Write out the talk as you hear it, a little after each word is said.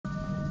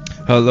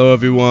Hello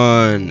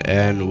everyone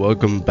and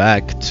welcome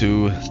back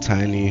to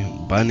Tiny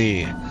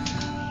Bunny.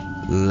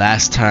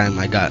 Last time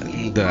I got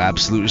the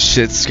absolute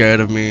shit scared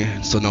of me,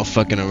 so no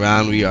fucking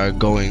around, we are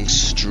going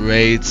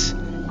straight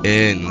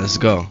in. Let's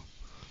go.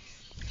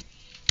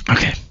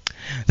 Okay,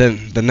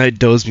 then the night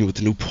dosed me with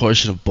a new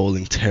portion of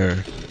bowling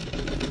terror.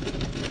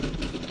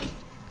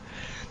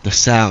 The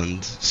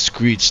sound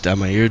screeched at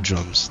my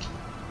eardrums.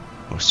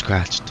 Or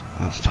scratched.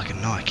 I don't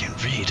fucking know, I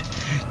can't read.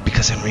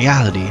 Because in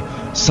reality,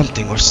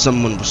 something or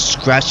someone was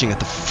scratching at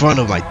the front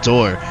of my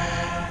door.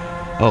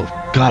 Oh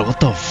god, what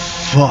the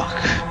fuck?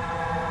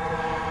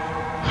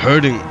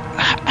 Hurriedly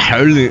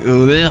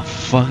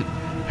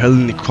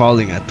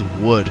crawling at the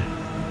wood,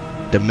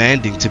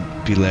 demanding to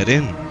be let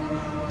in.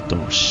 The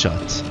door was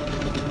shut.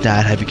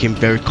 Dad had become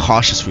very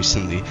cautious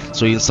recently,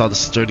 so he installed a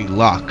sturdy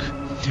lock.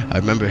 I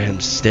remember him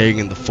staring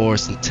in the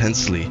forest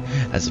intensely,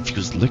 as if he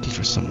was looking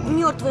for someone.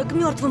 Мертвое к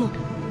мертвому.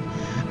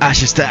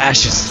 Ashes to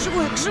ashes.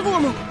 Живое к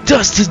живому.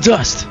 Dust to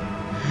dust.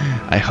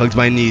 I hugged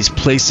my knees,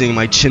 placing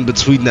my chin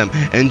between them,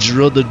 and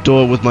drilled the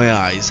door with my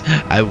eyes.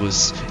 It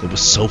was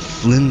so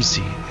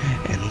flimsy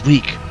and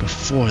weak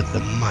before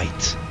the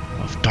might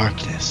of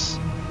darkness.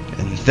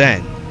 And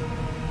then,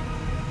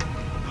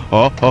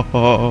 what the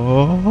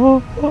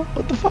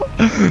fuck?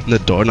 The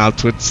doorknob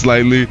twitched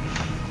slightly.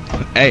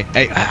 Hey,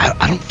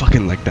 I don't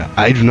fucking like that.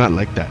 I do not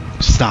like that.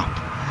 Stop.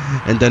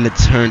 And then it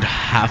turned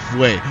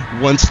halfway,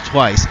 once,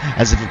 twice,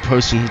 as if a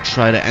person who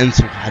tried to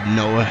enter had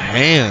no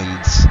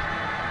hands.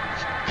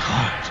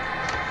 God.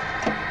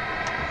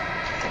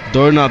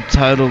 Doorknob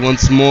titled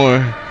once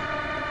more,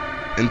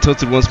 and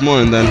tilted once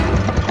more, and then,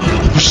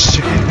 oh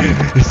shit,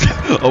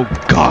 oh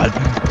god.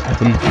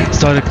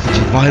 Started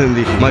clenching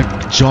violently, my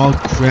jaw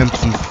cramped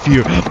from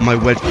fear, my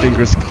wet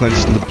fingers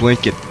clenched in the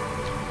blanket.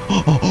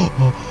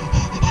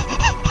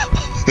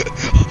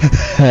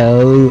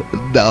 Hell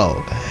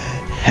no.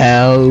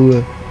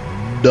 Hell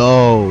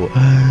no.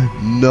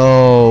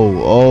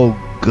 No. Oh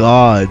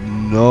god,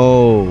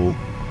 no.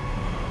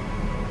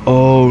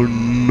 Oh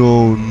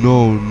no,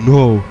 no,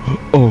 no.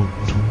 Oh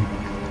no.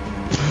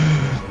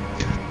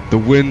 The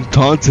wind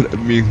taunted at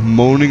me,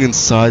 moaning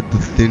inside the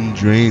thin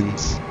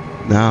drains.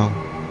 Now,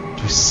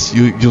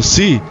 you'll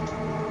see.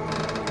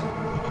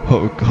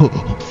 Oh god.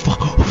 Oh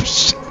fuck. Oh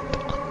shit.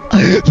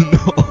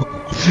 No.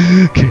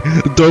 Okay,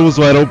 the door was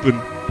wide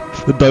open.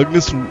 The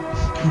darkness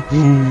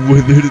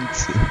withered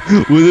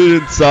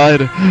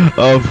inside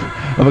of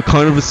a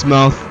corner of its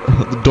mouth,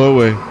 the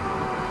doorway.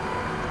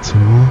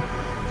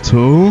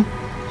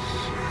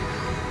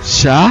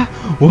 Sha?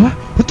 What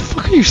the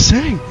fuck are you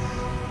saying?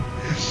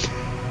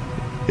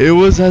 It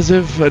was as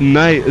if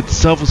night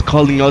itself was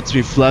calling out to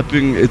me,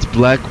 flapping its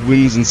black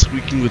wings and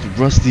squeaking with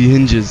rusty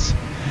hinges.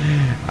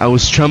 I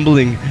was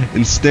trembling,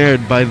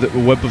 ensnared by the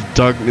web of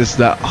darkness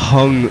that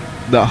hung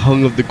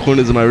of the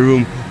corners of my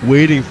room,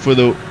 waiting for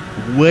the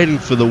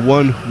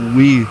one who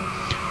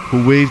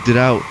waved it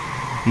out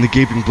in the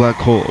gaping black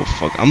hole. Oh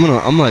fuck, I'm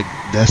like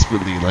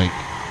desperately like,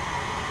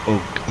 oh,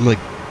 I'm like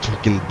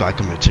fucking back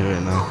in my chair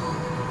right now.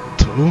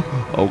 Two?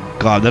 Oh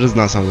god, that does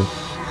not sound good.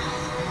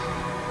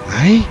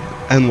 Hey?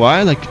 And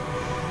why? Like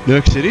New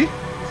York City?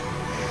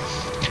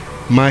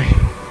 My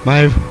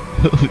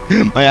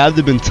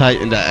abdomen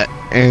tightened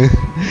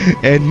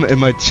and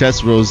my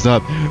chest rose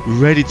up,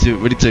 ready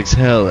to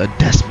exhale a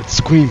desperate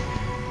scream.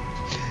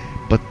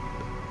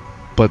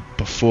 But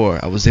before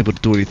I was able to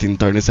do anything,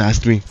 darkness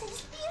asked me.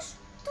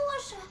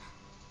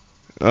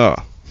 Oh,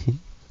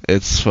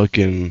 it's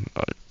fucking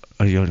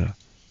Ayota.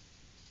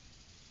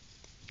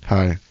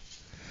 Hi.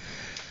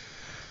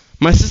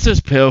 My sister's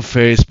pale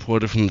face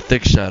poured from the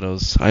thick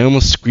shadows. I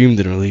almost screamed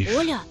in relief.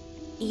 Оля,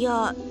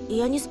 я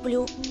не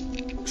сплю.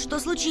 Что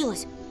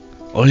случилось?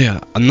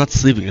 Olia, I'm not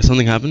sleeping. Did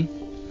something happen?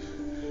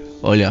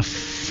 Olia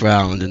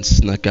frowned and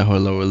snuck out her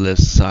lower lip,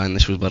 sighing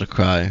that she was about to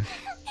cry.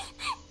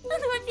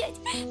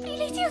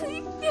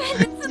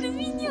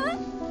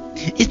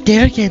 It's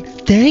there again,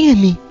 staring at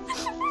me.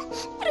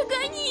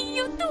 Прогони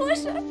ее,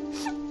 Тоша.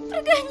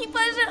 Прогони,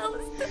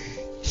 пожалуйста.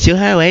 Show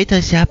her away,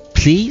 Tosha,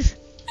 please.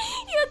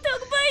 Я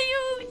так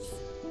боюсь.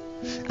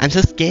 I'm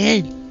so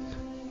scared.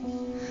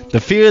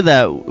 The fear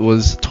that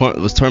was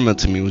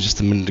tormenting me was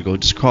just a minute ago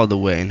just crawled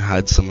away and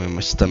hid somewhere in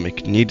my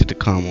stomach. Needed to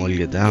calm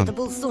Olia down. Это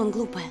был сон,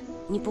 glupая.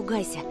 Не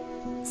пугайся.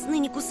 Сны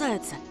не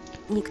кусаются.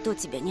 Никто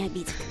тебя не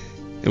обидит.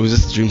 It was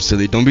just a dream,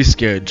 silly. Don't be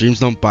scared. Dreams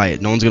don't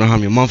bite. No one's gonna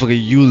harm you. Motherfucker,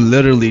 you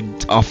literally,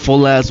 a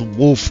full-ass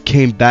wolf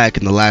came back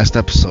in the last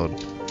episode.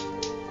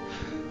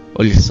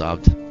 Olia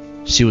sobbed.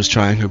 She was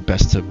trying her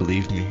best to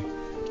believe me.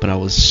 But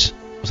was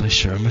I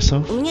sure of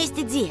myself? У меня есть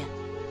идея.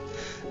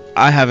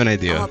 I have an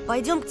idea.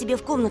 Пойдем к тебе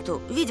в комнату,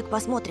 видик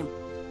посмотрим.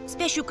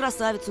 Спящую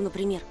красавицу,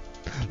 например.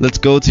 Let's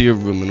go to your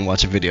room and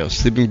watch a video.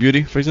 Sleeping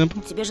Beauty, for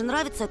example? Тебе же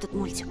нравится этот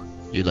мультик?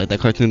 You like that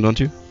cartoon, don't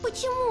you?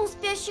 Почему у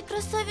спящей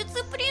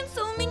красавицы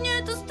принца у меня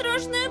эта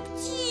страшная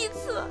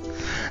птица?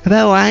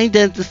 But why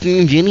does the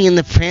Sleeping Beauty and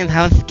the Prince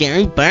have a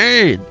scary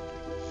bird?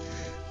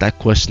 That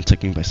question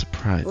took me by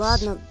surprise.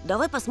 Ладно,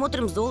 давай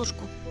посмотрим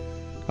Золушку.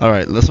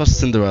 Alright, let's watch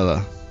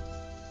Cinderella.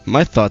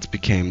 My thoughts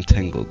became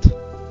tangled,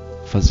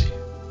 fuzzy.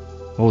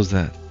 What was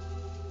that?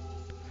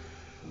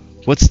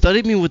 What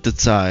studied me with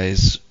its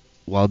eyes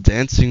while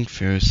dancing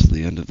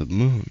fiercely under the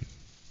moon?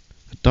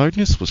 The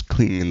darkness was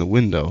clinging in the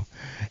window,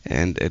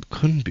 and it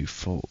couldn't be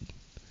fooled,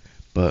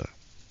 but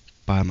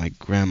by my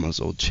grandma's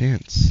old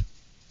chance.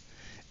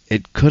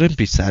 It couldn't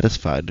be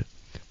satisfied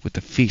with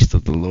the feast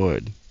of the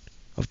Lord,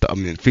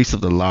 feast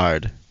of the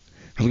Lord.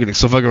 I'm getting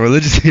so fucking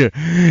religious here.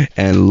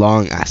 And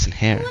long ass and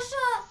hair.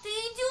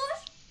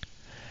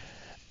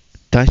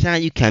 Tasha, are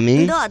you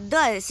coming?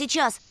 Да,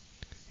 сейчас.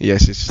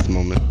 Yes, it's just a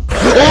moment.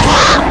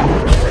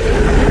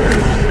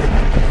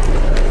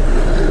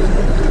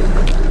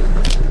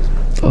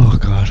 Oh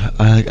god,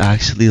 I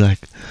actually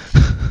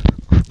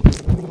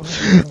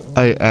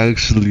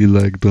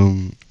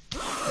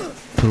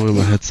put away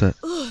my headset.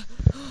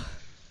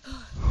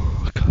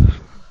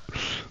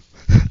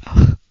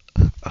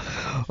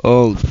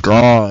 Oh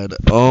god,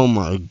 oh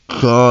my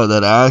god,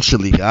 that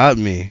actually got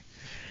me.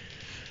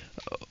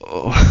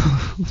 Oh,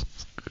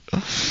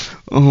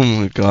 oh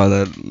my god,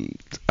 that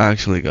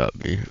actually got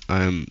me.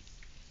 I'm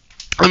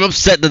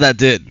upset that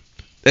did.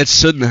 That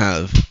shouldn't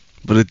have,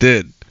 but it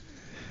did.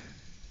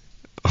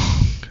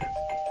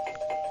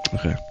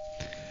 Okay.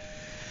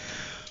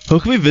 Who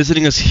could be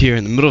visiting us here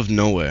in the middle of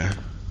nowhere?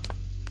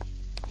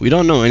 We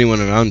don't know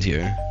anyone around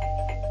here.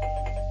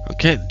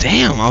 Okay,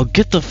 damn, I'll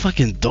get the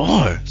fucking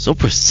door. So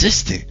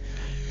persistent.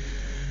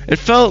 I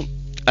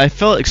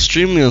felt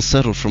extremely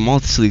unsettled from all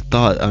the silly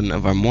thought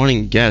of our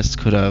morning guest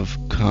could have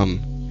come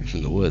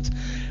from the woods.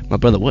 My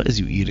brother, what is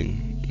you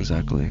eating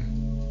exactly?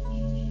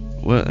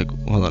 What? Like,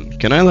 hold on.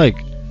 Can I like?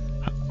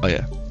 Oh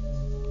yeah.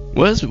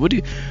 What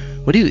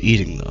are you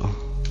eating though?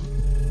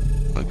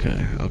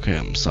 Okay,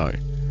 I'm sorry.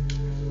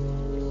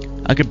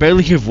 I could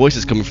barely hear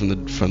voices coming from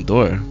the front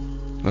door.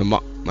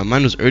 My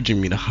mind was urging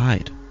me to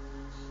hide.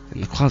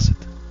 In the closet,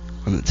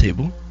 on the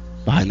table,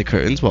 behind the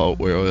curtains,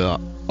 where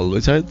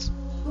always hides.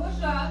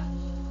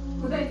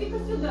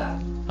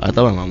 I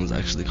thought my mom was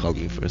actually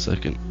calling me for a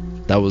second.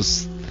 That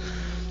was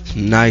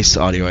nice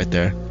audio right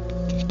there.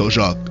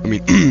 Dosha,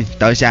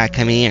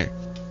 come here.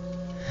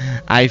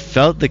 I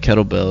felt the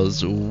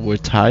kettlebells were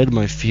tied.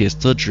 My feet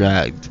still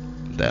dragged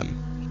them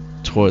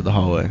toward the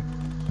hallway.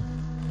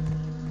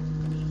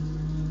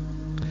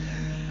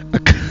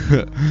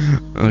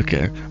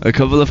 Okay, a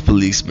couple of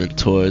policemen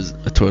toured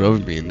over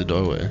me in the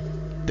doorway.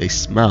 They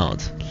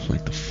smiled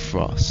like the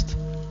frost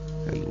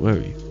and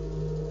worry.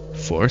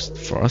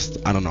 Frost?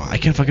 I don't know. I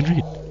can't fucking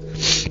read.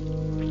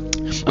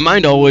 My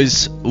mind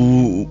always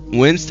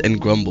winced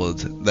and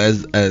grumbled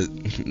as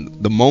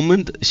the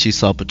moment she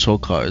saw patrol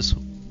cars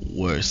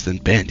worse than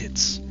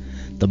bandits.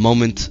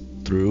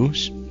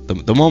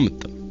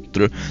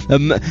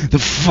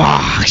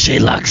 Fuck, she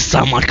looked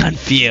somewhat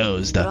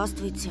confused.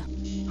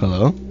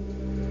 Hello?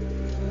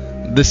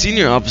 The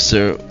senior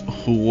officer,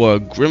 who wore a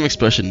grim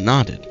expression,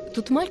 nodded.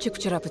 Тут мальчик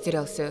вчера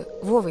потерялся.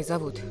 Вовой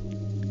зовут.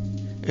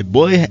 A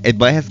boy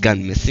has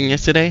gone missing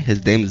yesterday.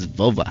 His name is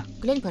Vova.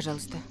 Глянь,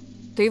 пожалуйста.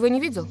 Ты его не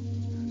видел?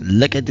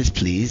 Look at this,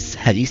 please.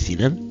 Have you seen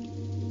him?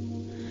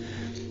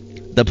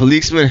 The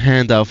policeman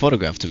handed out a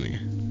photograph to me.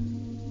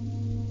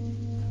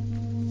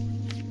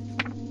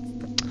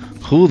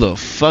 Who the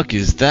fuck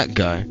is that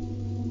guy?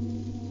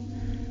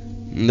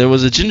 There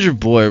was a ginger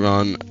boy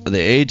around the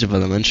age of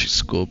elementary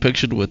school,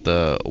 pictured with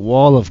a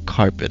wall of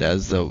carpet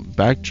as the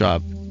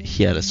backdrop.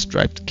 He had a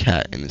striped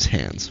cat in his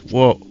hands.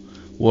 Wore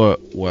a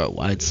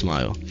wide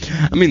smile.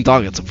 I mean,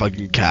 dog, it's a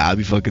fucking cat. I'd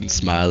be fucking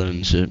smiling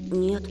and shit.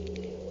 Нет.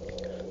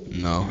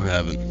 No, I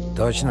haven't.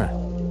 Точно?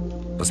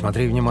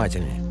 Посмотри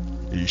внимательнее.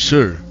 Are you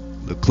sure?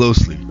 Look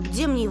closely.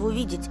 Где мне его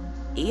видеть?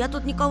 Я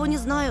тут никого не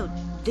знаю.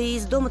 Да и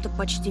из дома-то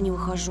почти не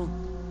выхожу.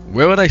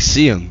 Where would I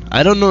see him?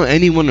 I don't know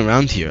anyone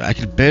around here. I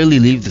could barely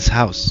leave this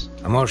house.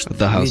 А может,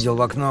 видел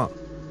в окно?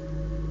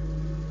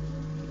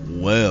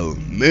 Well,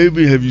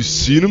 maybe have you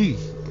seen him?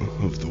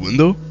 Of the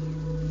window?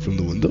 From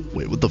the window?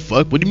 Wait, what the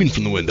fuck? What do you mean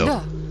from the window?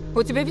 Да.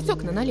 У тебя ведь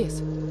окна на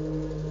лес.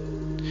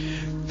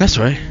 That's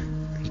right.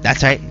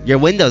 That's right. Your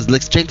windows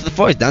look straight to the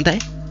forest, don't they?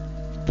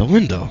 The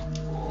window?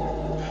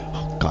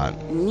 Oh, God.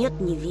 Нет,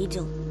 не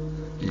видел.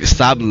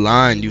 Stop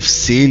lying. You've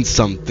seen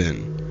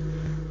something.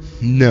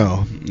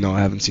 No, I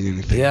haven't seen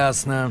anything.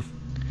 Ясно.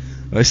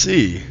 I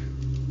see.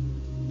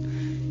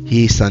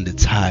 He sounded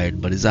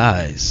tired, but his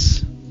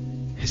eyes,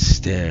 his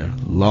stare,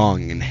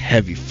 long and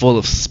heavy, full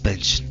of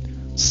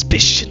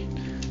suspicion.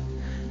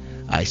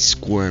 I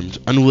squirmed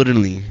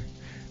unwittingly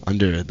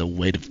under the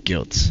weight of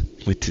guilt,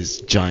 with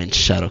his giant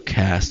shadow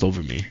cast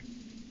over me.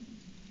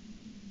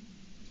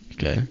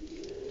 Okay.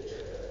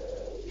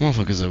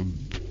 Motherfuckers are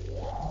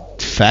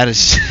fat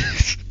as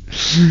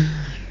shit.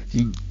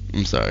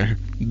 I'm sorry.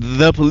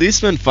 The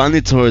policeman finally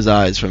tore his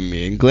eyes from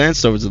me and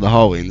glanced over to the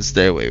hallway and the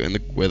stairway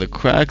where the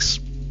cracks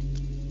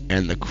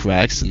in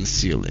the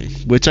ceiling,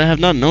 which I have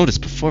not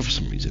noticed before for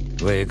some reason.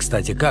 Вы,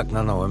 кстати, как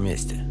на новом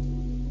месте?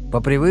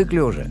 Попривыкли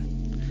уже?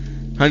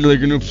 How do you like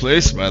your new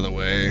place, by the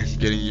way?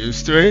 Getting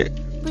used to it?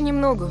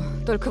 Понемногу.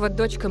 Только вот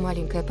дочка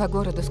маленькая по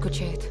городу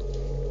скучает.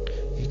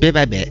 Bit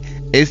by bit.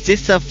 It's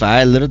just so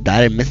far, little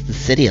daughter missed the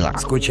city a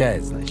lot.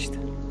 Скучает, значит.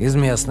 Из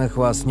местных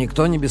вас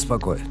никто не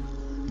беспокоит?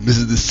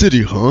 Visit the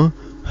city, huh?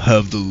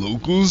 Have the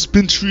locals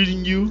been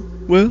treating you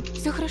well?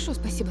 Все хорошо,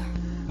 спасибо.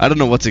 I don't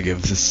know what to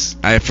give this.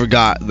 I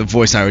forgot the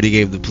voice I already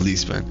gave the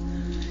policeman.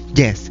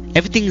 Yes,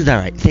 everything is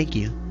alright, thank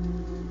you.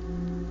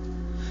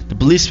 The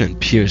policeman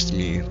pierced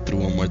me through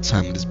one more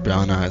time with his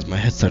brown eyes. My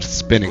head started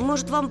spinning.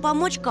 Может, вам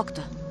помочь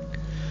как-то?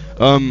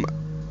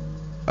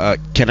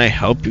 Can I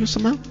help you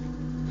somehow?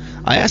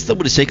 I asked them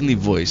with a shaky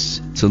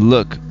voice to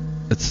look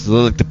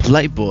like the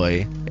polite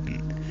boy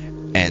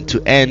and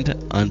to end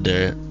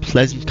under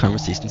pleasant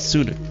conversation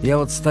sooner. Я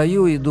вот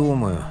стою и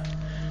думаю.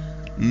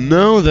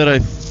 Now that I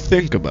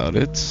think about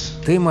it,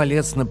 Ты,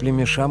 малец, на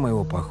племеша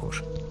моего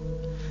похож.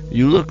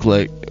 you look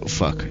like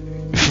fuck.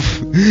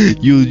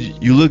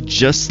 you look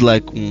just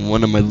like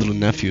one of my little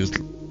nephews.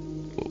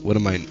 One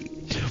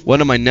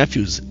of my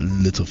nephews,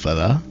 little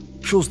fella.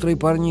 Шустрый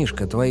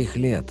парнишка твоих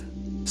лет.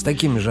 С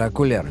такими же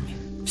окулярами.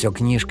 Все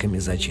книжками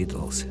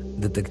зачитывался.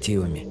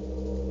 Детективами.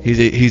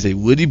 He's a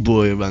witty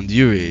boy around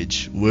your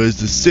age. Wears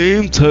the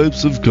same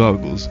types of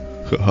goggles.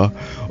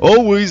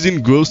 Always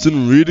engrossed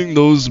in reading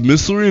those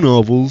mystery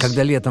novels.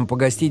 Когда летом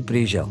погостить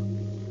приезжал.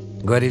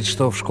 Говорит,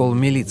 что в школу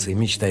милиции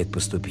мечтает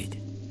поступить.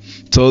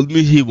 Told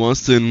me he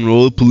wants to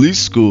enroll at police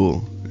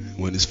school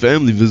when his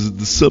family visits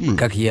this summer.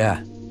 Как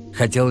я.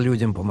 Хотел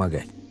людям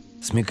помогать.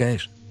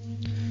 Смекаешь?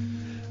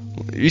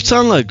 You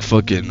sound like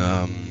fucking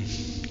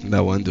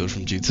that one dude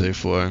from GTA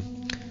 4.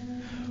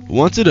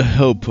 Wanted to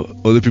help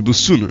other people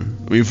sooner.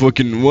 I mean,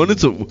 fucking wanted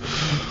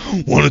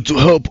to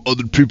help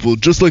other people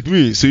just like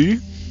me. See?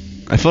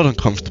 I felt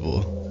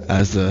uncomfortable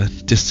as a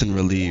distant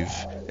relief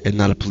and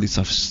not a police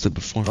officer stood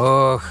before me.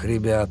 Ох,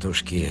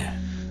 ребятушки.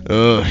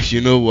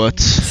 You know what?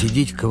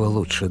 Сидите-ка вы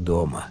лучше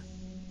дома.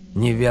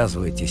 Не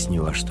ввязывайтесь ни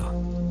во что.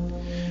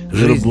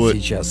 Little Жизнь boy.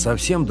 сейчас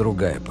совсем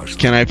другая пошла.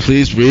 Can I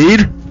please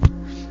read?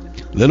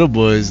 Little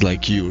boys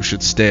like you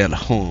should stay at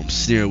home,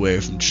 steer away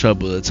from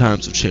trouble. The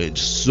times have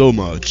changed so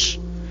much.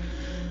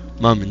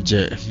 Mom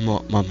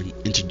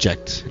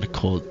interject in a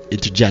cold,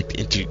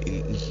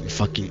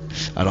 fucking,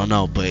 I don't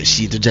know, but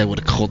she interject with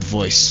a cold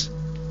voice.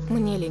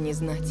 Мне ли не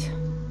знать?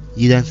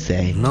 You don't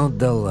say. Ну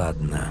да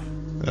ладно.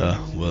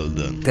 Well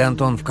done. Ты,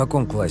 Антон, в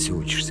каком классе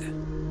учишься?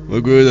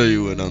 What grade are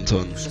you in,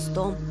 Anton? В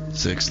 6-м.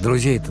 Sixth.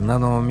 Друзей-то на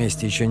новом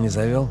месте еще не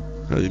завел?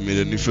 Have you made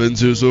any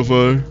friends here so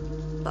far?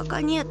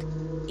 Пока нет.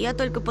 Я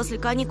только после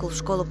каникул в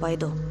школу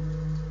пойду.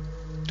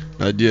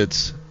 Not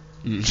yet.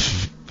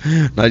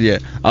 Not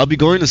yet. I'll be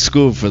going to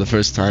school for the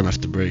first time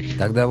after break.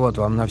 Тогда вот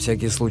вам на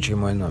всякий случай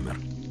мой номер.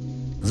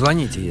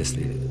 Звоните,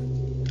 если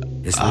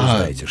вы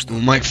знаете, что...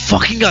 Oh my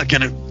fucking god,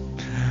 can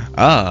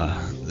I...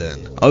 then.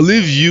 I'll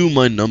leave you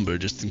my number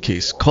just in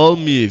case. Call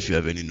me if you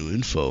have any new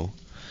info.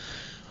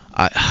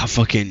 I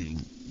fucking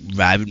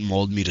rabbit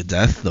mauled me to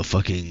death.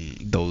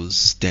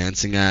 Those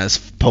dancing ass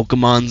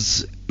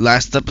Pokemons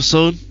last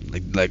episode.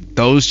 Like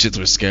those shits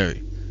were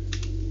scary.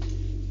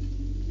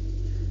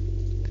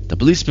 The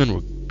policemen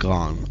were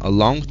gone,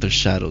 along with their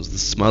shadows, the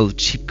smell of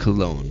cheap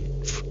cologne,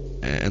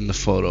 and the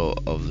photo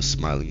of the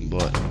smiling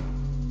boy.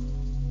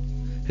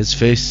 His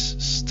face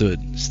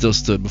still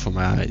stood before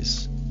my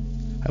eyes.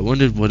 I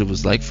wondered what it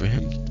was like for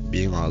him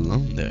being all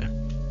alone there.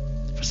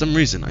 For some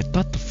reason, I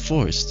thought the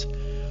forest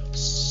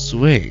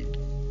swayed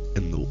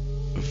in the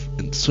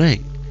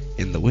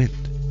wind.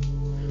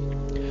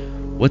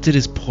 What did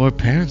his poor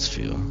parents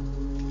feel?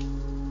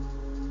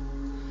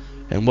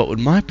 And what would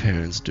my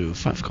parents do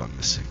if I've gone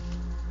missing?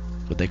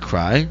 Would they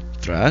cry,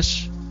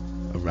 thrash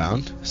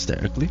around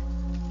hysterically?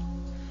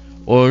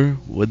 Or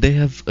would they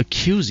have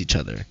accused each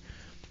other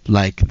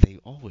like they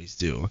always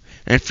do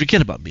and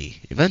forget about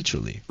me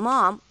eventually?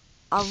 Мам,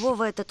 а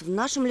Вова этот в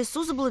нашем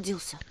лесу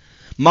заблудился?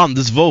 Mom,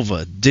 this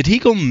Vova, did he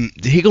go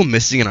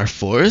missing in our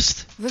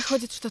forest?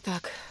 Выходит, что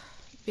так.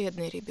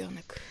 Бедный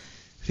ребенок.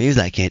 Seems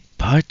like it.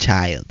 Poor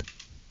child.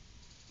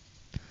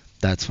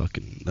 That's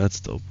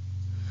dope.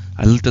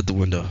 I looked at the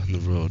window in the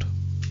road.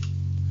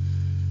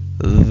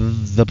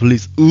 The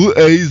police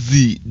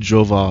UAZ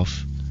drove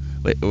off.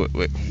 Wait.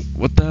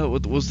 What the hell?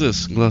 What was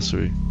this?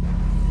 Glossary.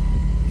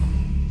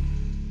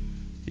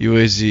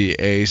 UAZ,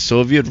 a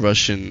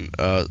Soviet-Russian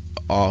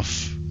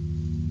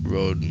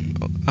off-road.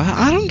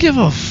 I don't give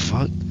a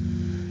fuck.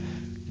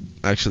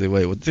 Actually,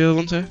 wait. What did the other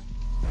one say?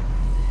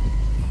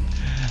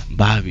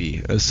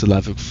 Bobby, a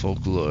Slavic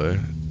folklore,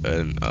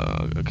 and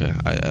okay,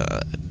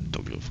 I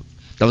don't give a fuck.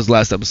 That was the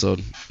last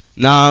episode.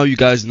 Now you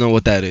guys know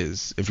what that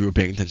is. If you were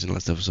paying attention to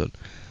last episode,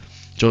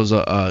 drove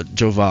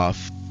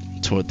off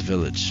toward the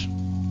village.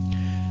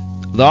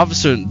 The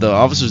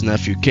officer's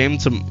nephew came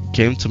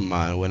to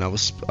mind when I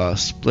was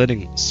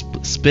spitting.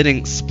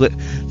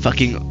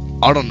 Fucking,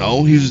 I don't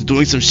know. He was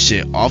doing some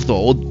shit off the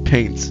old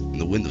paint in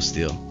the window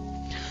sill.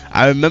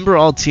 I remember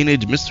all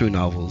teenage mystery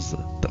novels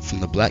from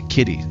the Black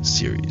Kitty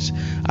series.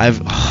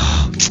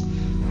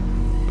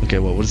 Okay,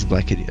 well, what is the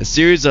Black Kitty? A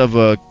series of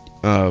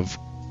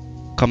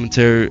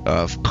commentary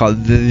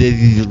called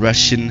the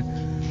Russian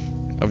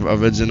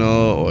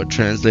original or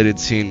translated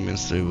teen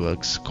mystery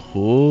books.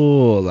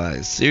 Cool,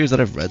 a series that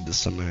I've read this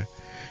summer.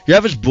 Your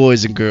average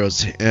boys and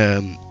girls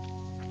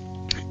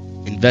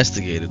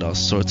investigated all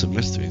sorts of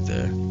mysteries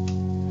there.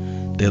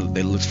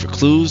 they looked for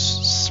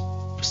clues,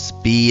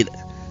 sped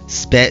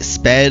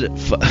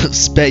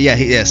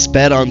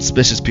on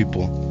suspicious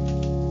people.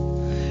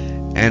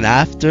 And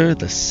after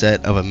the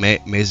set of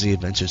amazing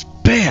adventures,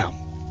 bam,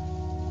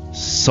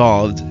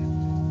 solved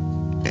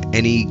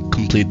any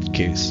completed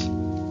case.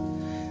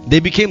 They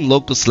became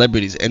local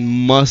celebrities and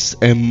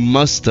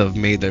must have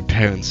made their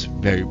parents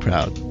very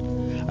proud.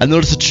 I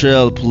noticed a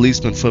trail of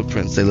policeman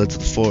footprints that led to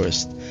the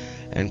forest,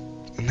 and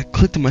that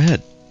clicked in my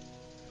head.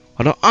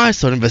 Why don't I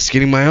start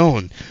investigating my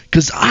own?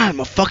 Cause I'm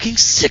a fucking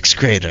 6th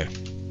grader.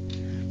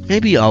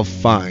 Maybe I'll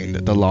find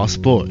the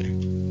lost boy,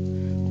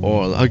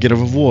 or I'll get a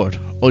reward.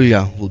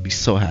 Oya will be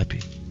so happy.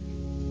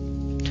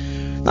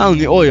 Not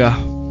only Oya,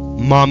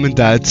 mom and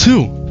dad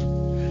too.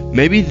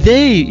 Maybe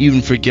they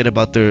even forget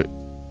about their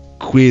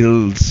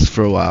quills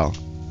for a while.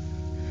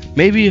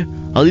 Maybe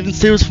I'll even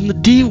stay away from the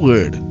D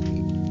word.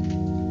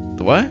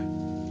 The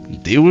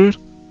what? D word?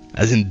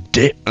 As in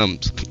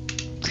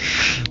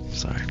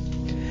sorry.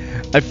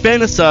 I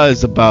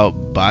fantasized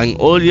about buying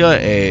Oya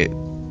a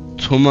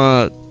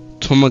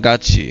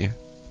Tamagotchi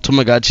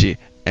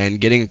and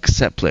getting a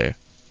cassette player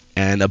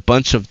and a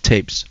bunch of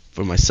tapes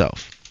for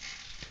myself.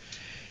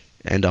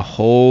 And a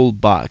whole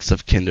box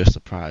of Kinder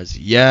Surprise.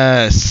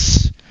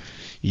 Yes!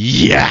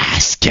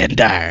 Yes,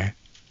 Kinder!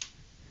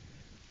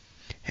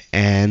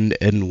 And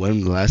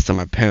when the last time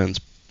my parents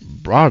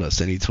brought us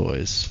any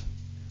toys?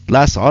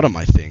 Last autumn,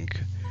 I think.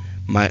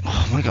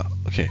 Oh my god,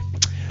 okay.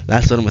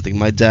 Last autumn, I think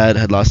my dad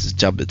had lost his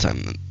job at the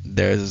time.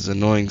 There's this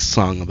annoying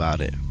song about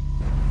it.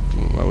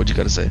 What you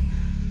gotta say?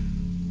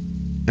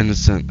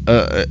 Innocent,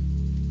 a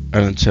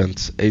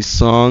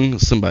song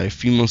sung by a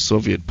female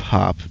Soviet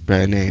pop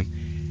brand name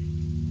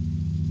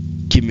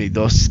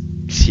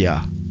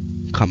Kimidossia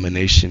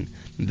combination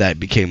that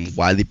became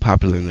widely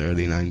popular in the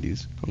early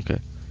 90s. Okay.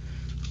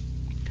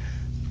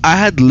 I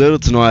had little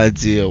to no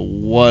idea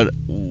what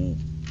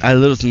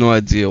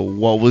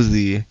was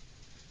the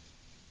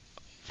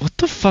what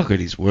the fuck are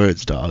these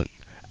words, dog?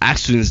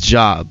 Accident's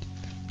job.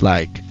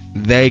 Like,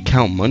 they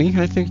count money,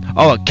 I think?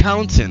 Oh,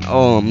 accountant.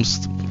 Oh,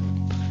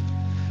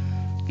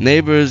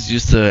 neighbors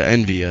used to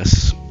envy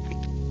us.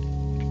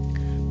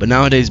 But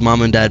nowadays,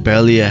 mom and dad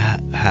barely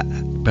had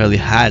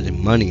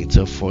money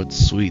to afford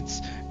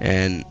sweets.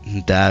 And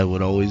dad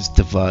would always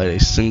divide a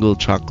single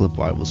chocolate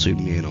bar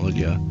between me and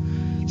Oya.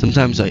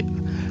 Sometimes I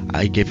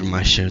gave her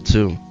my share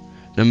too.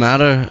 No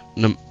matter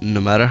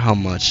how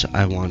much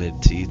I wanted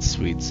to eat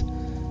sweets,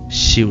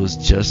 she was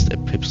just a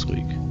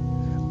pipsqueak.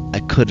 I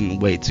couldn't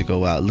wait to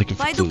go out looking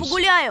for clues.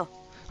 I'm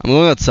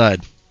going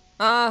outside.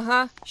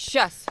 Ага,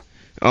 сейчас.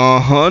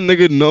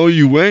 Nigga, no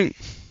you ain't.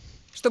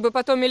 Чтобы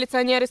потом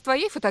милиционеры с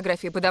твоей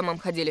фотографией по домам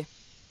ходили.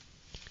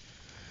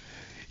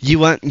 You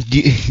want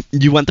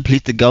the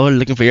police to go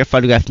looking for your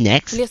photograph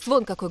next? Лес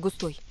вон какой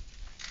густой.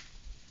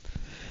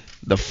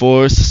 The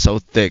forest is so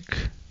thick.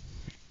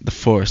 The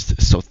forest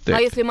is so thick.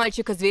 А если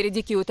мальчика звери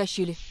дикие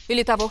утащили?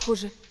 Или того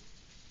хуже?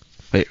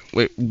 Wait,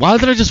 why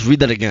did I just read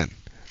that again?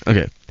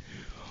 Okay.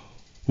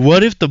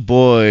 What if the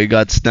boy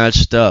got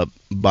snatched up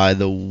by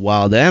the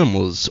wild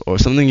animals or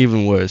something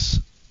even worse?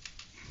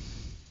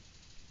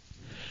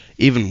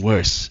 Even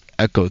worse,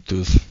 echoed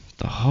through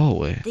the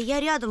hallway. Да я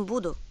рядом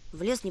буду.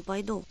 В лес не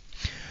пойду.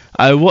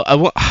 I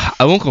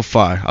won't go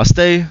far. I'll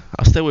stay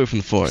away from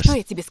the forest. Что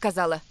я тебе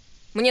сказала?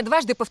 Мне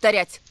дважды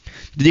повторять.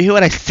 Did you hear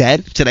what I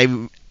said? Should I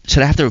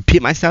have to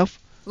repeat myself?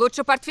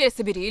 Лучше портфель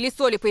собери или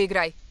соли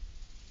поиграй.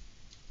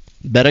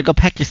 Better go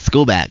pack your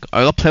school bag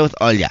or go play with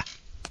Oya.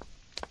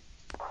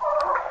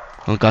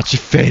 Oh god, she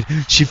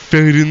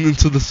faded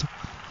into the some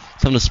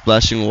of the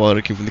splashing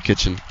water came from the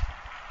kitchen.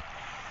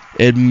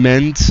 It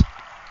meant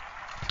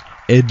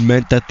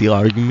that the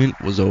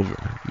argument was over.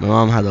 My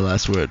mom had the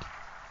last word.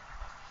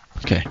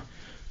 Okay.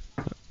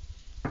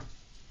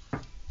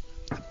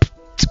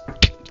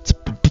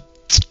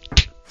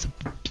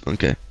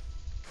 Okay,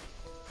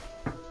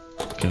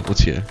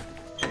 what's here?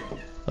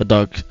 A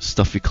dark,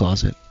 stuffy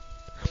closet.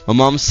 My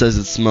mom says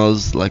it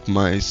smells like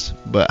mice,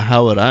 but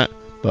how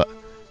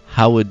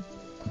would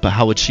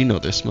she know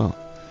their smell?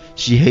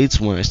 She hates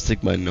when I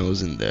stick my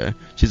nose in there.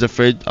 She's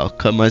afraid I'll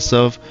cut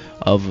myself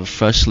of a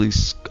freshly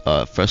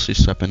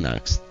sharpened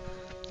axe.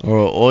 Or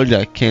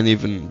Oya can't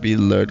even be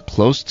lured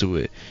close to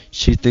it.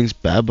 She thinks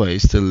Baba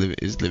is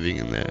living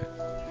in there.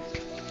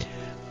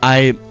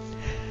 I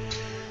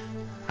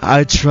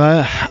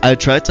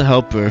tried to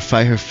help her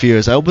fight her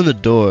fears. I opened the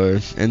door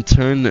and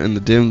turned in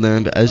the dim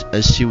lamp as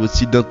she would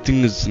see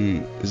nothing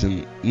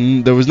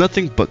there was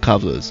nothing but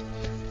cobwebs,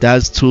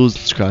 Dad's tools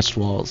and scratched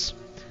walls.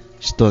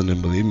 She still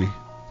didn't believe me.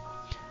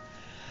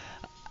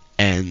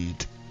 I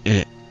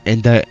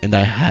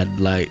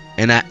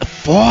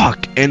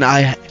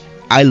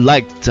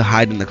liked to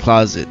hide in the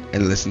closet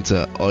and listen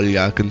to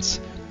Olyakin's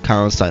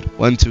count outside.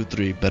 1, 2,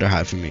 3, better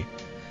hide from me.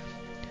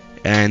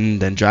 And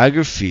then drag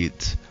her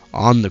feet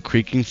on the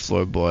creaking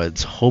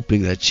floorboards,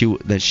 hoping that she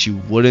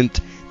wouldn't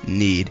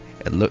need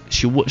to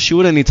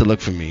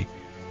look for me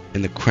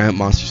in the cramped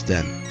monster's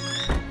den.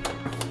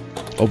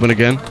 Open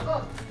again.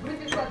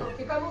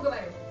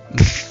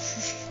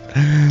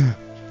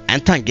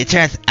 Anton, get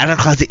your ass out of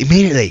the closet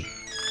immediately.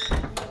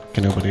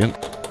 Can nobody in?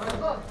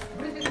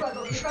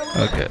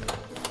 Okay.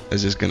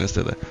 It's just gonna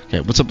stay there.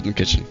 Okay, what's up in the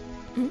kitchen?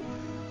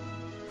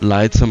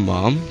 Lied to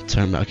mom.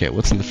 Turn back. Okay,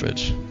 what's in the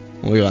fridge?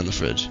 What we got in the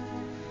fridge?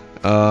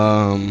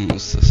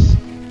 What's this?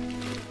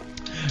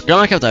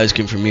 Grandma kept ice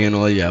cream for me and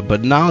all, yeah.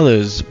 But now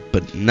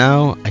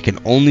I can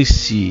only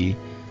see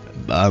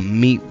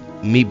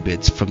meat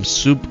bits from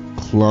soup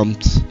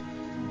clumped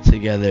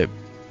together.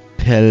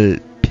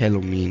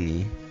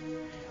 Pelomini.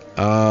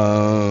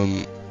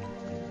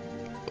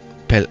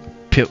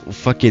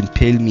 Fucking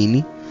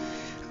pelmini.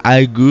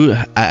 I grew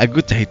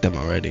to hate them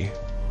already.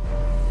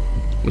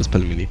 What's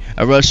pelmini?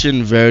 A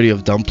Russian variety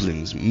of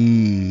dumplings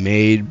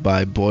made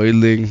by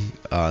boiling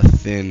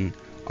thin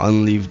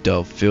unleavened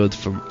dough filled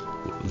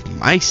with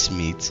mice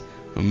meat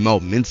or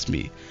minced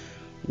meat.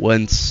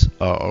 Once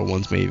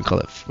may even call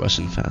it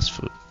Russian fast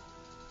food.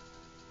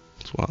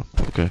 Wow.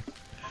 Okay.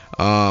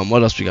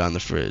 What else we got in the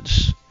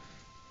fridge?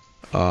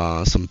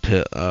 Some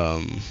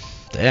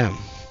damn. I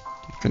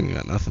think we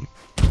got nothing.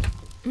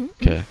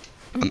 Okay.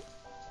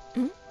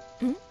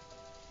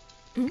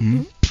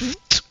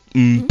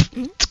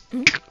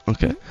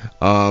 Okay.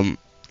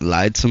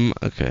 Lied some.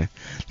 Okay.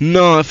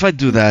 No, if I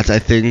do that, I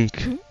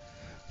think.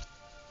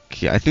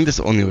 Okay, I think that's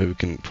the only way we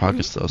can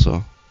progress, though.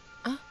 So.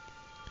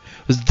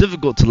 It was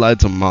difficult to lie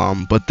to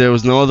mom, but there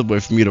was no other way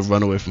for me to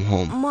run away from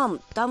home. Мам,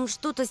 там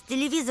что-то с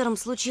телевизором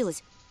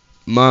случилось.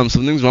 Mom,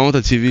 something's wrong with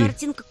the TV.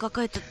 Картинка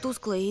какая-то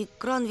тусклая, и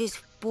экран весь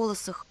в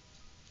полосах.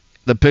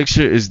 The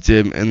picture is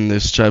dim and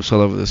there's stripes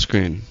all over the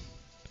screen.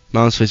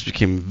 Mom's face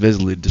became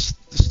visibly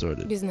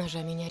distorted. Без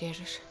ножа меня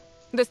режешь.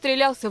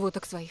 Дострелялся в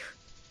уток своих.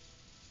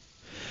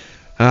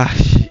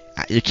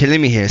 You're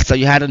killing me here. So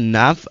you had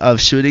enough of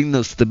shooting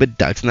those stupid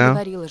ducks now?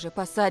 Говорила же,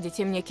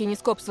 посадите мне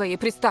кинескоп своей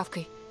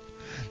приставкой.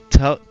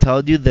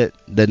 Told you that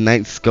the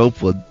night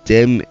scope will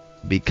dim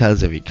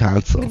because of your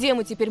console. Где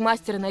мы теперь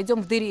мастера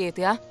найдем в дыре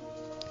этой, а?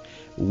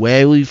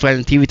 Where will you find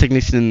a TV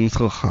technician in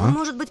school, huh?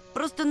 Может быть,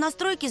 просто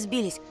настройки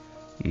сбились?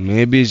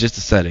 Maybe it's just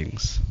the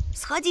settings.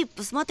 Сходи,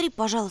 посмотри,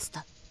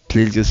 пожалуйста.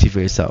 Please go see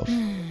for yourself.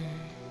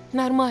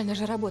 Нормально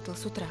же работал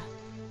с утра.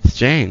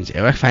 Strange.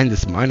 Ever find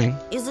this morning?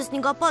 Из-за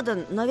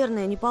снегопада,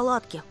 наверное,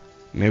 неполадки.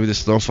 Maybe the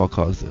snowfall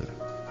caused it.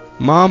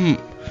 Mom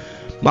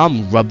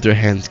rubbed her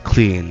hands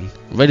clean,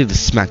 ready to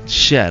smack the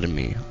shit out of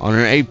me on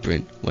her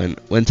apron when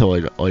went to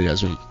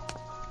Olya's room.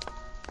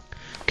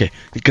 Okay,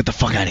 get the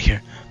fuck out of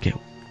here. Okay,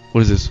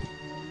 what is this?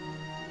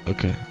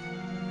 Okay.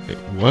 Wait,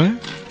 what?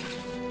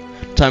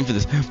 Time for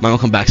this. Mom will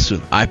come back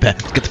soon. I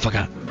bet. Let's get the fuck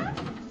out.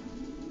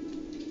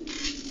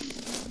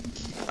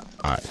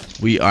 Alright,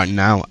 we are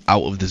now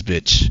out of this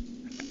bitch.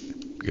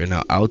 We are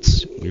now out.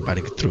 We're about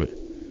to get through it.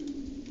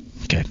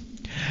 Okay.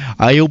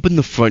 I opened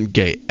the front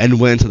gate and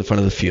went to the front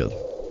of the field.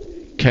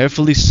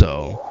 Carefully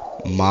so,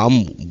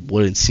 Mom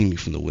wouldn't see me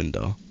from the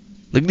window.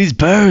 Look at these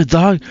birds,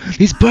 dog!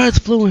 These birds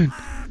flew in!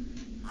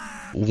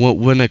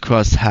 When I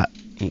crossed half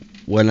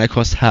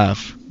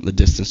the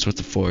distance towards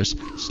the forest,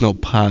 snow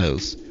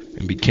piles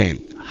and became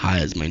high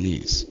as my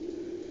knees.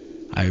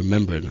 I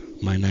remembered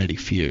my nighty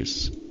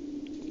fears.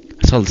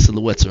 I saw the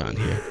silhouettes around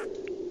here.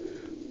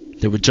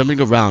 They were jumping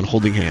around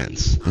holding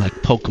hands,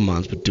 like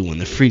Pokemons would do in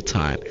their free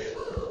time.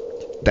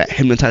 That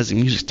hypnotizing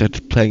music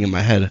started playing in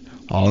my head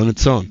all on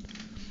its own.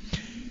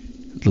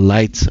 The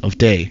light of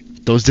day,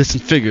 those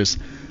distant figures,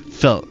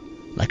 felt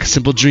like a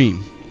simple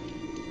dream.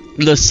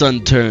 The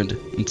sun turned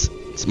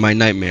my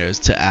nightmares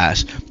to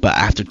ash, but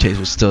aftertaste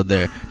was still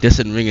there,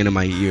 distant ringing in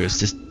my ears,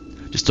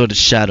 distorted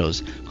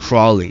shadows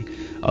crawling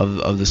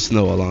of the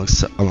snow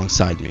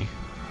alongside me.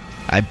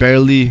 A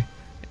barely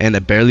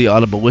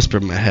audible whisper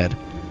in my head,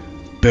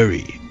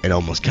 "Bury and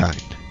almost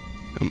kind."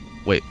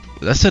 Wait,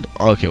 that said,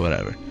 okay,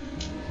 whatever.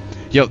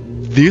 Yo,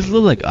 these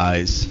look like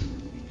eyes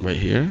right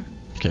here.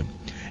 Okay,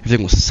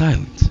 everything was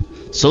silent,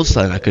 so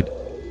silent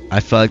I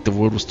felt like the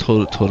world was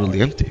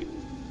totally empty.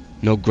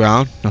 No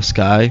ground, no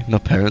sky, no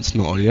parents,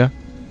 no Olya.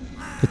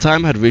 The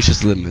time had reached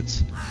its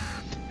limits.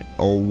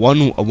 A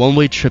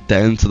one-way trip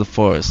that ended to the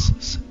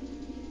forest.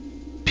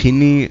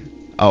 Piney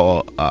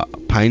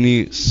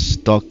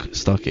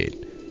stockade.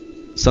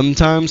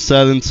 Sometimes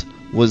silence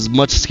was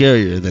much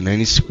scarier than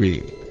any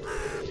scream.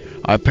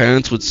 Our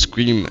parents would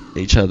scream at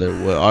each other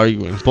while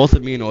arguing. Both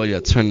of me and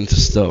Olya turned into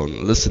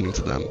stone, listening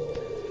to them.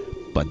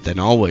 But then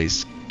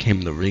always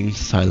came the ringing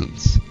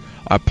silence.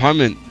 Our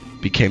apartment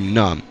became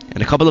numb.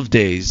 In a couple of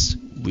days,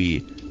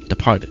 we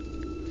departed.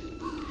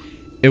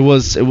 It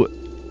was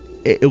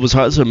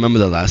hard to remember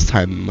the last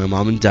time my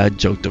mom and dad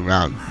joked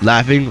around,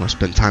 laughing, or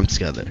spent time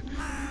together.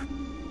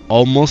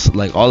 Almost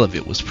like all of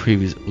it was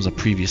a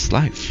previous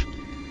life.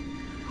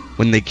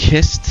 When they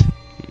kissed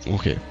with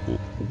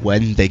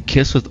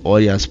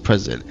Olya's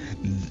present,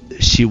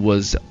 she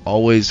was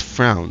always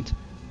frowned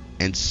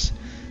and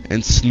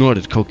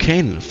snorted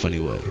cocaine in a funny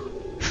way.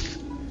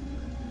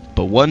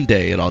 But one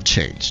day it all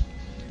changed.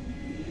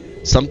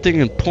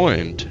 Something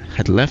important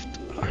had left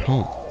our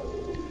home.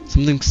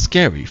 Something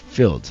scary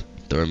filled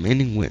the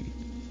remaining wind.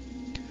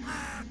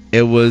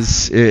 It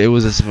was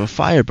as if a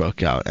fire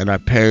broke out, and our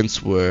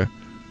parents were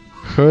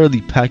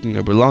hurriedly packing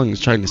our belongings,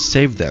 trying to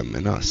save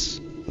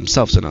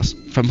themselves and us.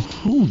 From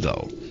who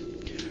though?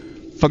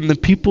 From the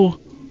people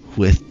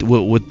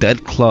with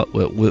dead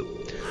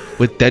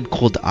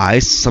cold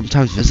eyes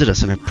sometimes visit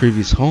us in our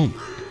previous home.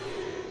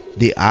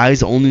 The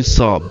eyes only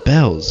saw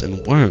bells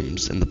and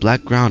worms and the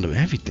black ground of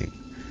everything.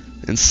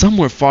 And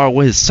somewhere far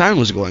away the siren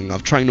was going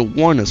off, trying to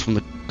warn us from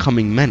the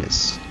coming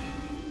menace.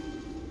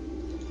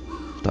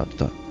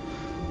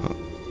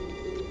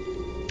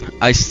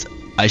 I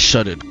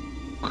shuddered.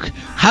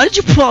 How did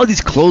you put all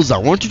these clothes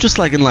on? Weren't you just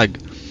like in I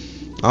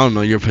don't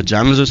know, your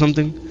pajamas or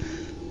something?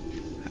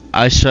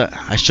 I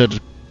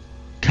shuddered,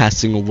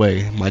 casting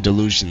away my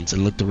delusions,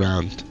 and looked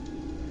around.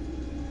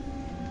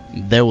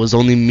 There was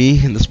only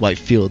me in this white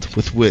field,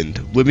 with wind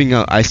whipping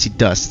out icy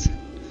dust,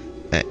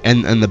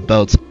 and the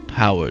belts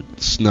powered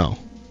snow.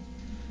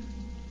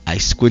 I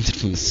squinted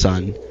from the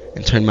sun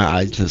and turned my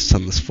eyes into the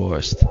sunless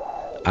forest.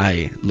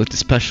 I looked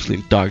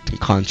especially dark in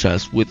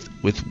contrast with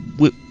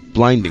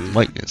blinding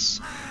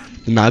whiteness.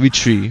 The nabi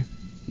tree,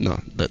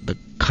 the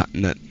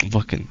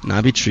fucking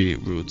nabi tree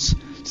roots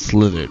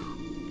slithered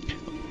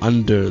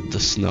under the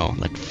snow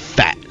like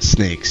fat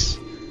snakes.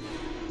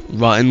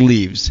 Rotten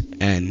leaves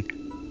and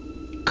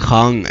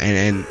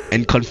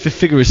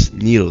conspicuous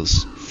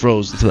needles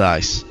froze into the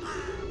ice.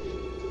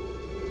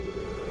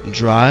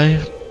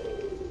 Dry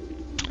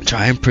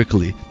and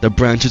prickly, the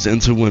branches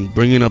intertwined,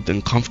 bringing up the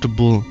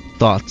uncomfortable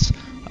thoughts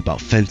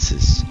about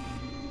fences.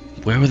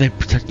 Where were they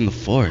protecting the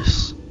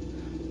forest?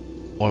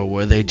 Or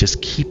were they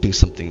just keeping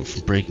something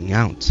from breaking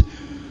out?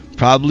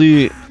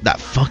 Probably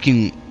that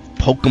fucking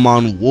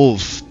Pokemon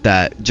wolf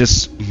that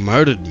just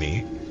murdered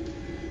me.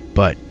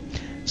 But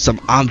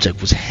some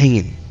object was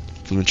hanging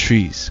from the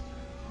trees.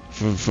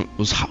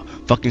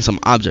 Some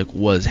object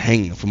was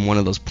hanging from one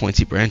of those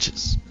pointy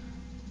branches.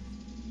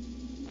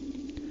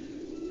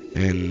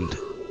 And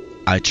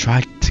I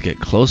tried to get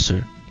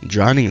closer,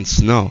 drowning in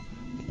snow,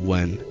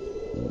 when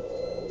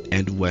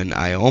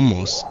I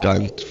almost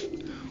got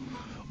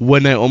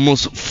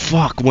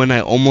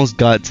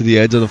to the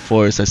edge of the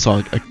forest, I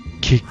saw a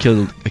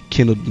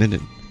kindled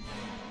mitten.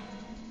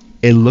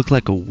 It looked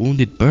like a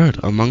wounded bird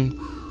among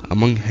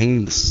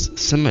hanging the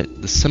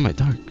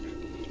semi-dark.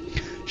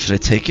 Should I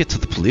take it to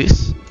the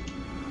police?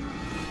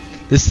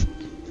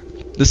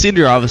 The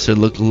senior officer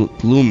looked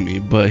gloomy,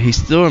 but he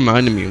still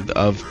reminded me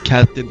of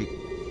Captain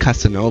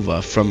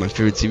Casanova from my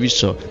favorite TV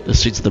show, The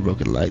Streets of the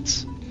Broken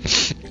Lights.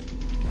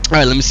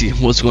 Alright, let me see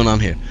what's going on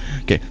here.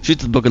 Okay,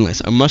 Streets of the Broken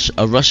Lights,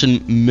 a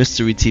Russian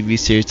mystery TV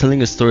series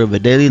telling a story of the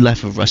daily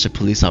life of Russian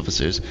police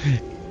officers.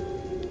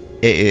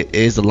 It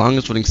is the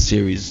longest running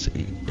series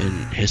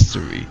in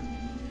history.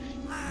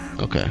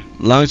 Okay,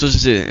 longest running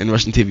series in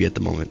Russian TV at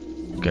the moment.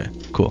 Okay,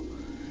 cool.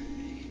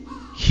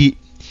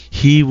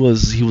 He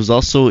was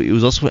also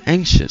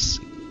anxious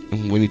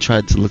when he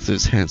tried to lift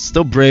his hands.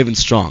 Still brave and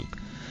strong.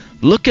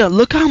 Look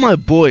how my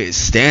boy is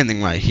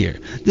standing right here.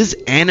 This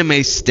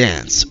anime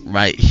stance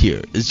right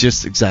here is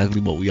just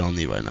exactly what we all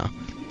need right now.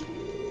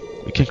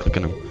 We can't click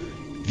on him.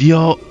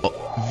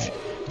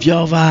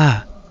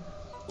 Viova.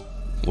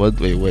 What?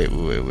 Wait.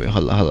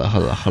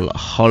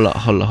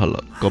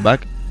 Hola. Go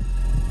back.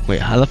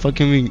 Wait, how the fuck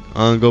can we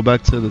go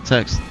back to the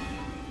text?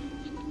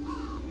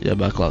 Yeah,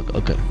 backlog.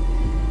 Okay.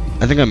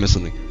 I think I missed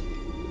something.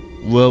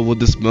 Well, would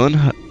this man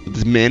help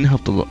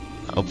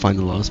find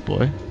the lost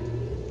boy?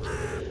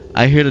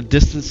 I heard a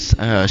distant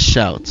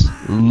shout.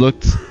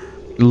 Look,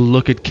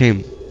 it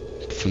came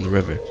from the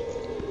river.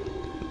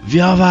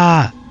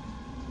 Viava!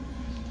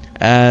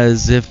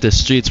 As if the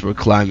streets were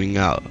climbing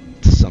out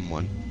to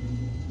someone.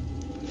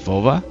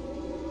 Vova?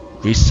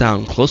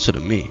 Resound closer to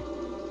me.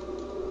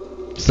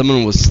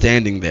 Someone was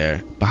standing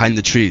there, behind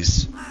the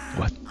trees.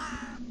 What?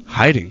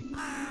 Hiding?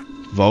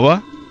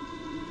 Vova?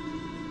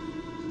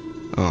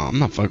 Oh, I'm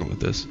not fucking with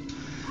this.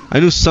 I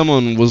knew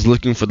someone was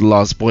looking for the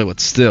lost boy, but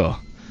still.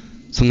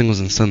 Something was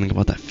unsettling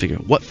about that figure.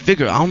 What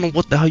figure? I don't know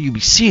what the hell you be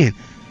seeing.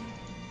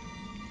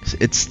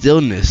 It's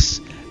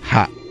stillness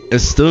how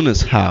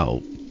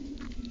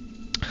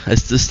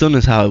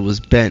it was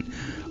bent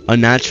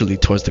unnaturally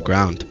towards the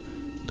ground.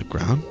 The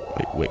ground?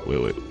 Wait.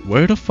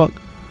 Where the fuck?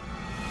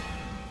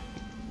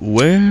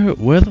 Where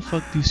the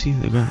fuck do you see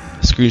the ground?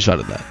 A screenshot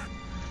of that.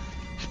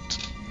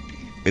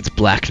 It's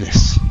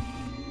blackness.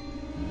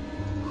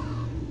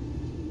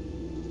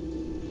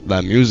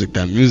 That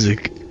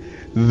music.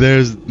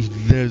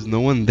 There's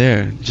no one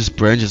there, just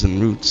branches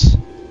and roots.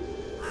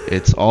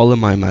 It's all in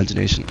my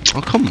imagination.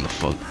 Oh, come on the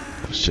fuck.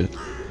 Oh shit.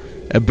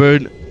 A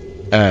bird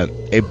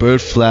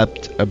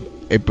flapped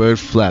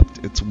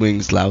its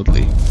wings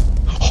loudly.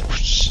 Oh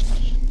shit.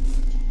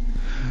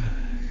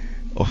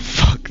 Oh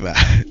fuck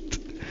that.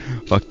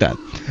 Fuck that.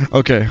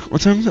 Okay,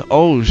 what time is it?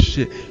 Oh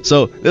shit.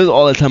 So this is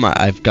all the time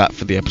I've got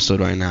for the episode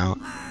right now.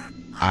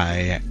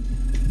 I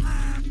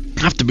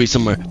have to be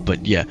somewhere,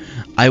 but yeah,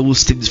 I will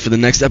stick this for the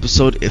next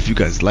episode. If you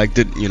guys liked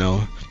it, you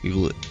know, we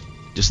will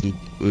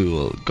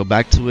go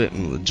back to it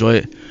and we'll enjoy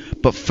it.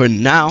 But for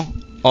now,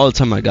 all the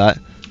time I got.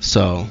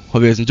 So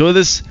hope you guys enjoy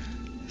this.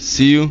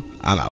 See you. I'm out.